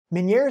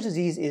Meniere's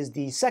disease is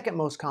the second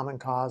most common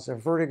cause of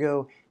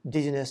vertigo,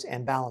 dizziness,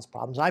 and balance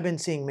problems. I've been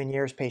seeing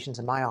Meniere's patients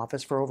in my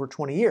office for over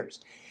 20 years.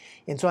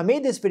 And so I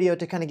made this video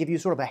to kind of give you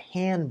sort of a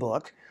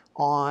handbook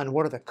on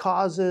what are the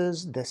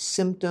causes, the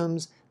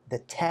symptoms, the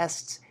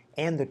tests,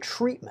 and the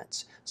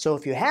treatments. So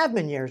if you have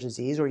Meniere's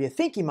disease or you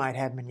think you might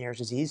have Meniere's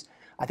disease,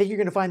 I think you're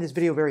going to find this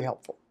video very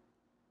helpful.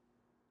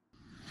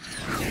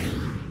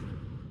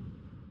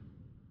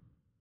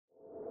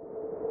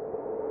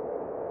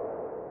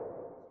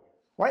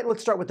 All right,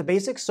 let's start with the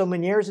basics. So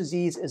Meniere's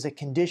disease is a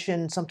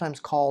condition sometimes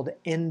called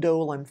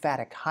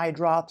endolymphatic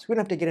hydrops. We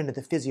don't have to get into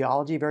the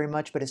physiology very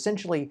much, but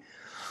essentially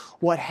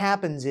what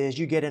happens is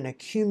you get an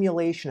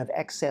accumulation of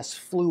excess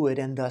fluid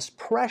and thus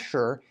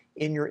pressure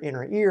in your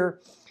inner ear,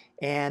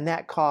 and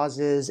that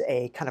causes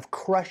a kind of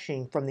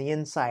crushing from the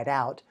inside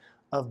out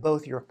of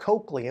both your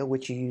cochlea,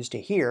 which you use to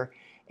hear,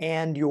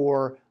 and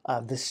your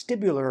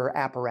vestibular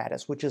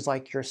apparatus, which is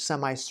like your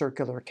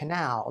semicircular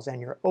canals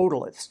and your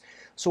otoliths.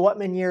 So what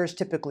Meniere's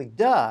typically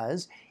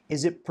does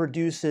is it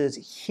produces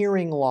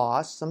hearing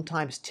loss,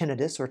 sometimes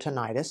tinnitus or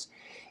tinnitus.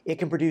 It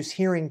can produce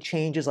hearing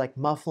changes like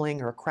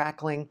muffling or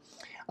crackling,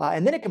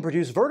 and then it can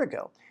produce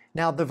vertigo.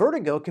 Now the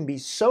vertigo can be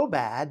so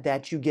bad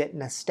that you get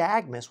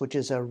nystagmus, which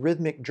is a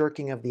rhythmic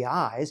jerking of the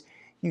eyes.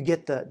 You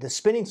get the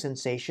spinning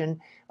sensation,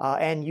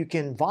 and you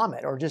can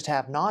vomit or just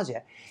have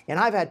nausea. And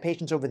I've had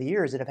patients over the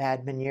years that have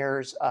had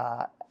Meniere's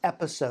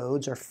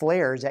episodes or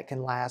flares that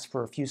can last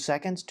for a few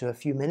seconds to a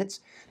few minutes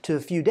to a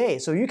few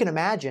days. So you can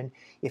imagine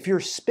if you're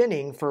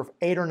spinning for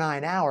 8 or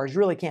 9 hours, you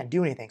really can't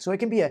do anything. So it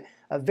can be a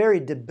very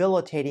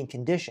debilitating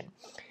condition.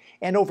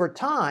 And over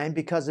time,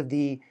 because of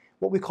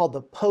what we call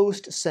the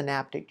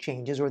postsynaptic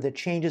changes, or the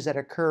changes that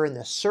occur in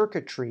the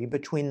circuitry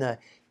between the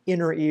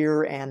inner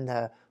ear and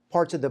the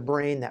parts of the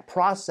brain that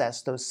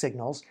process those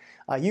signals,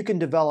 you can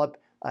develop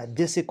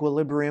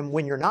disequilibrium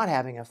when you're not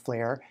having a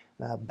flare,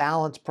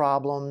 balance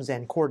problems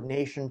and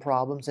coordination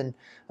problems, and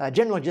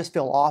generally just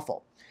feel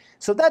awful.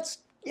 So that's,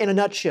 in a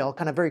nutshell,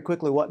 kind of very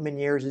quickly what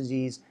Meniere's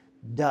disease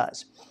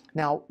does.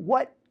 Now,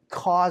 what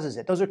causes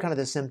it? Those are kind of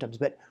the symptoms,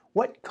 but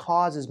what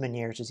causes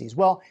Meniere's disease?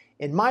 Well,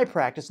 in my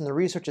practice, and the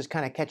research is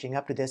kind of catching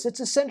up to this, it's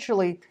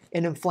essentially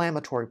an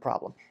inflammatory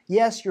problem.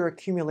 Yes, you're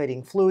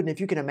accumulating fluid, and if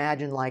you can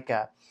imagine like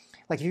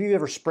if you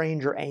ever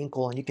sprained your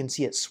ankle and you can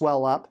see it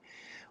swell up,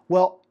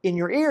 well, in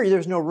your ear,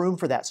 there's no room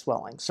for that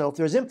swelling. So if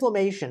there's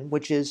inflammation,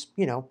 which is,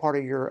 part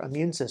of your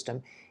immune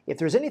system, if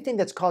there's anything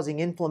that's causing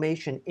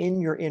inflammation in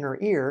your inner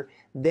ear,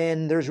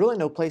 then there's really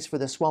no place for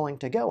the swelling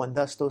to go, and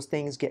thus those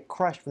things get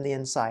crushed from the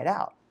inside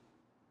out.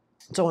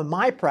 So in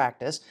my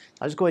practice,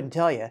 I'll just go ahead and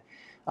tell you,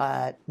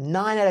 9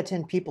 out of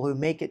 10 people who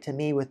make it to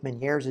me with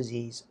Meniere's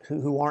disease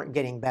who aren't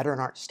getting better and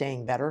aren't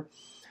staying better,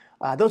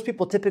 those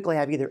people typically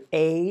have either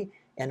A,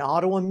 an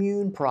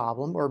autoimmune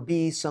problem, or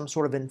B, some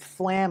sort of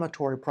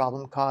inflammatory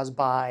problem caused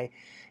by,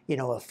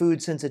 a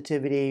food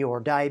sensitivity or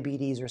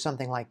diabetes or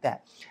something like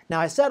that. Now,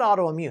 I said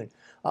autoimmune.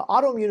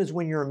 Autoimmune is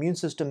when your immune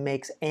system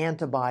makes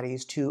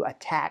antibodies to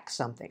attack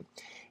something.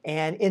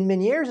 And in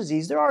Meniere's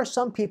disease, there are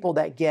some people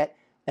that get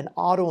an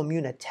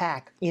autoimmune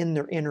attack in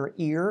their inner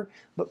ear,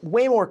 but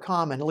way more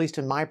common, at least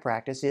in my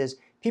practice, is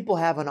people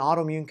have an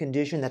autoimmune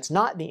condition that's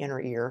not in the inner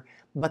ear,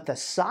 but the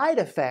side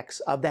effects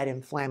of that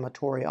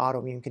inflammatory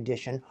autoimmune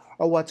condition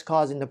are what's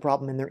causing the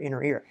problem in their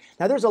inner ear.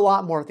 Now, there's a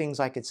lot more things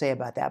I could say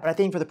about that, but I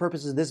think for the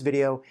purposes of this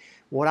video,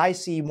 what I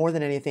see more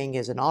than anything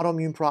is an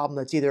autoimmune problem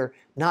that's either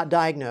not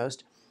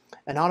diagnosed,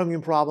 an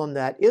autoimmune problem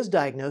that is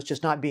diagnosed,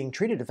 just not being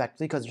treated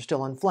effectively because they're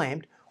still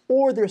inflamed,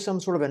 or there's some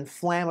sort of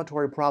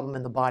inflammatory problem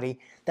in the body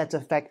that's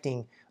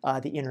affecting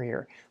the inner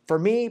ear. For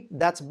me,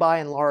 that's by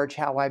and large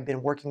how I've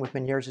been working with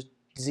Meniere's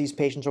disease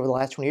patients over the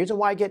last 20 years and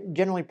why I get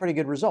generally pretty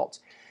good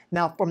results.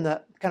 Now, from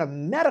the kind of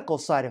medical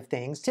side of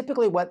things,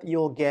 typically what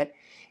you'll get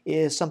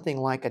is something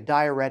like a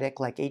diuretic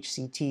like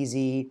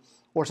HCTZ,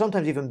 or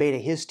sometimes even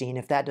beta-histine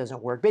if that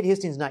doesn't work.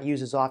 Beta-histine is not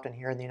used as often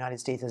here in the United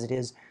States as it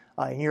is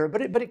in Europe,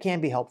 but it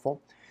can be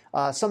helpful.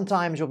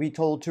 Sometimes you'll be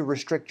told to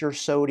restrict your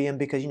sodium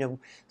because,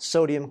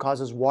 sodium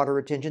causes water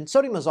retention.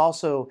 Sodium is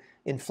also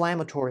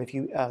inflammatory if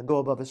you go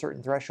above a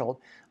certain threshold.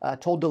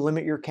 Told to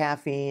limit your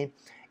caffeine.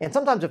 And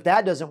sometimes if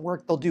that doesn't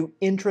work, they'll do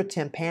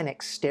intratympanic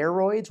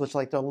steroids, which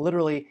they'll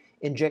literally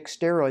inject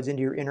steroids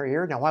into your inner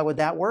ear. Now, why would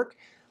that work?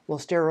 Well,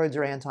 steroids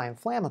are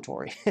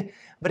anti-inflammatory.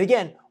 But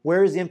again,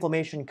 where is the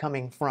inflammation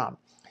coming from?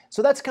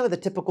 So that's kind of the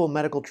typical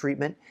medical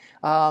treatment.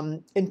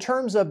 In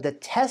terms of the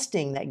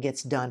testing that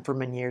gets done for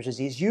Meniere's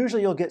disease,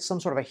 usually you'll get some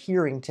sort of a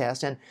hearing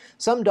test, and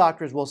some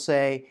doctors will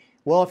say,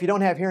 well, if you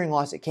don't have hearing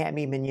loss, it can't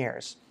be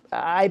Meniere's.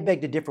 I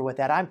beg to differ with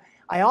that.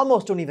 I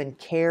almost don't even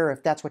care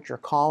if that's what you're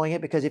calling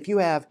it, because if you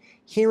have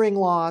hearing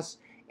loss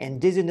and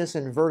dizziness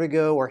and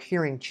vertigo, or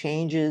hearing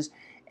changes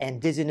and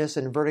dizziness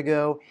and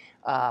vertigo,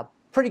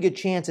 pretty good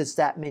chance it's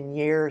that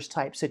Meniere's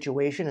type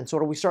situation. And so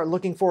what do we start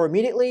looking for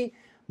immediately?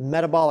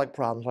 Metabolic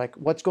problems, like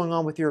what's going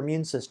on with your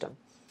immune system.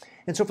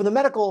 And so from the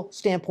medical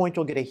standpoint,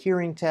 you'll get a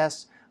hearing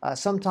test.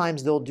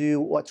 Sometimes they'll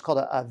do what's called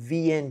a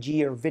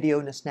VNG, or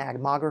video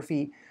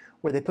nystagmography,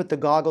 where they put the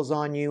goggles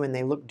on you and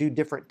they do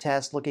different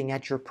tests looking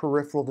at your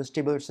peripheral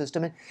vestibular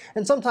system.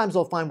 And sometimes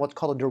they'll find what's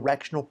called a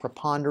directional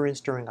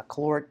preponderance during a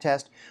caloric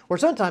test, or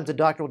sometimes the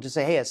doctor will just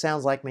say, hey, it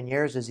sounds like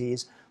Meniere's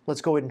disease.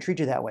 Let's go ahead and treat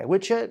you that way,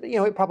 which,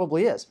 it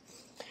probably is.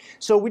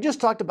 So we just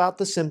talked about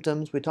the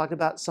symptoms. We talked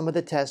about some of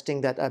the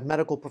testing that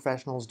medical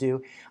professionals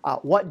do.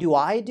 What do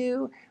I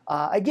do?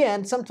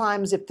 Again,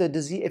 sometimes if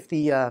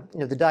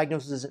the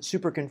diagnosis isn't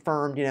super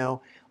confirmed,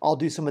 I'll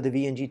do some of the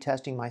V&G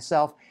testing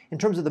myself. In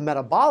terms of the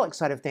metabolic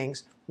side of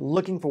things,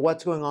 looking for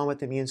what's going on with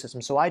the immune system.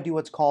 So I do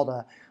what's called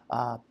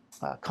a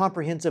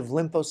comprehensive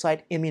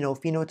lymphocyte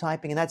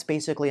immunophenotyping, and that's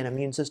basically an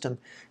immune system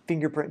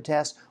fingerprint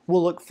test.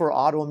 We'll look for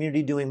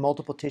autoimmunity, doing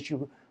multiple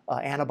tissue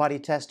antibody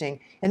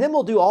testing, and then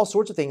we'll do all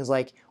sorts of things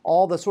like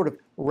all the sort of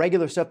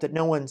regular stuff that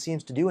no one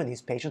seems to do in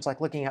these patients, like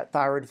looking at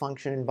thyroid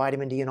function and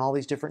vitamin D and all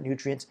these different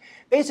nutrients,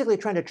 basically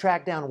trying to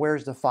track down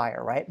where's the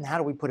fire, right? And how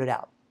do we put it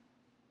out?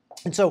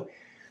 And so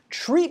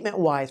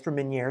treatment-wise for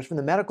Meniere's, from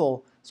the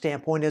medical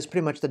standpoint, is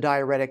pretty much the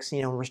diuretics,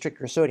 restrict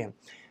your sodium.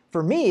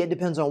 For me, it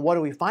depends on what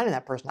do we find in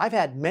that person. I've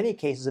had many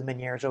cases of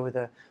Meniere's over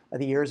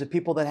the years of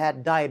people that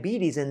had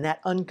diabetes, and that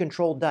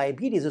uncontrolled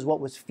diabetes is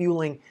what was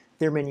fueling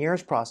their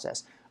Meniere's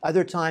process.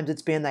 Other times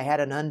it's been they had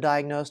an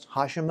undiagnosed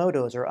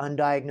Hashimoto's or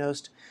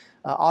undiagnosed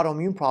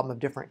autoimmune problem of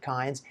different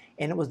kinds,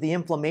 and it was the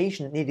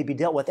inflammation that needed to be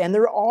dealt with. And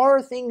there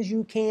are things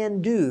you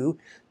can do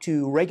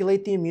to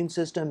regulate the immune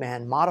system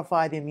and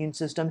modify the immune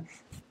system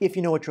if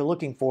you know what you're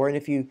looking for and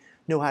if you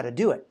know how to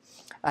do it.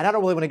 And I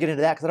don't really want to get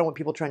into that because I don't want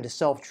people trying to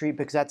self-treat,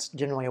 because that's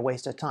generally a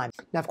waste of time.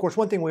 Now, of course,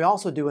 one thing we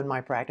also do in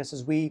my practice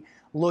is we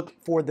look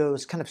for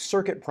those kind of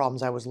circuit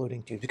problems I was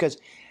alluding to, because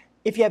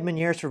if you have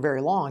Meniere's for very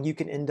long, you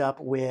can end up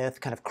with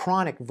kind of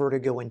chronic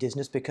vertigo and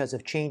dizziness because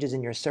of changes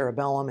in your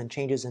cerebellum and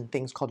changes in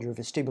things called your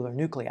vestibular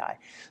nuclei.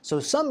 So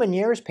some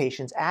Meniere's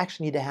patients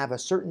actually need to have a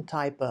certain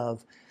type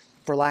of,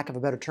 for lack of a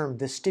better term,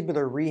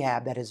 vestibular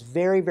rehab that is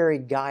very, very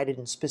guided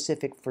and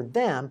specific for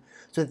them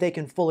so that they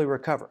can fully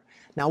recover.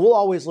 Now, we'll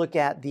always look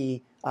at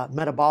the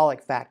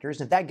metabolic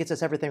factors, and if that gets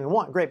us everything we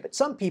want, great. But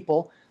some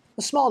people,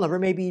 a small number,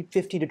 maybe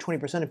 15 to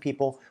 20% of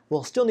people,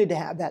 will still need to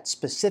have that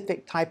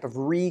specific type of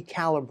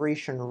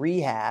recalibration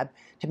rehab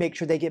to make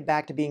sure they get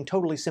back to being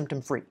totally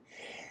symptom-free.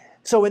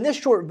 So in this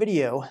short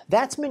video,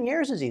 that's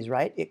Meniere's disease,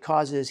 right? It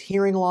causes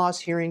hearing loss,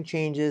 hearing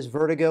changes,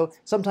 vertigo.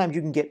 Sometimes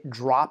you can get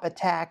drop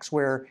attacks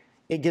where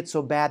it gets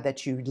so bad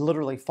that you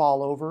literally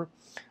fall over.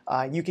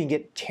 You can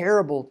get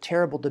terrible,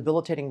 terrible,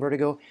 debilitating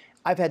vertigo.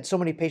 I've had so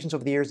many patients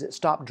over the years that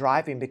stopped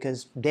driving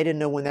because they didn't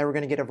know when they were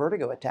going to get a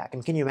vertigo attack.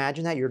 And can you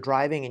imagine that? You're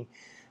driving and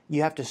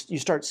you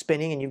start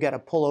spinning and you've got to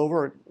pull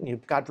over.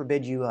 God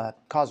forbid you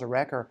cause a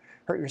wreck or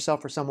hurt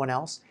yourself or someone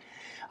else.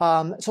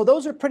 So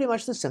those are pretty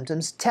much the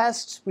symptoms.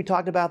 Tests, we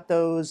talked about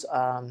those.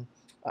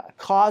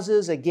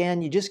 Causes,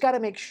 again, you just got to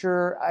make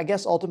sure, I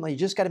guess ultimately you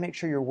just got to make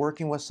sure you're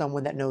working with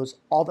someone that knows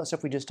all that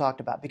stuff we just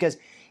talked about. Because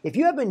if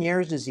you have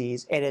Meniere's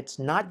disease and it's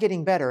not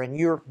getting better and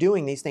you're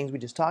doing these things we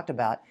just talked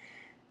about,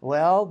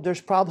 well,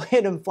 there's probably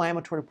an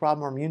inflammatory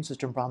problem or immune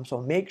system problem.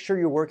 So make sure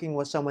you're working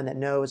with someone that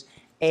knows,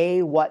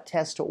 A, what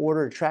tests to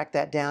order to track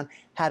that down,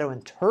 how to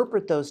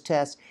interpret those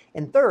tests,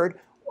 and third,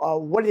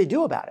 what do they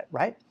do about it,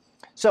 right?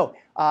 So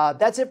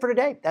that's it for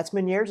today. That's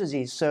Meniere's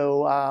disease.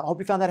 So I hope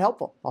you found that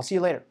helpful. I'll see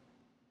you later.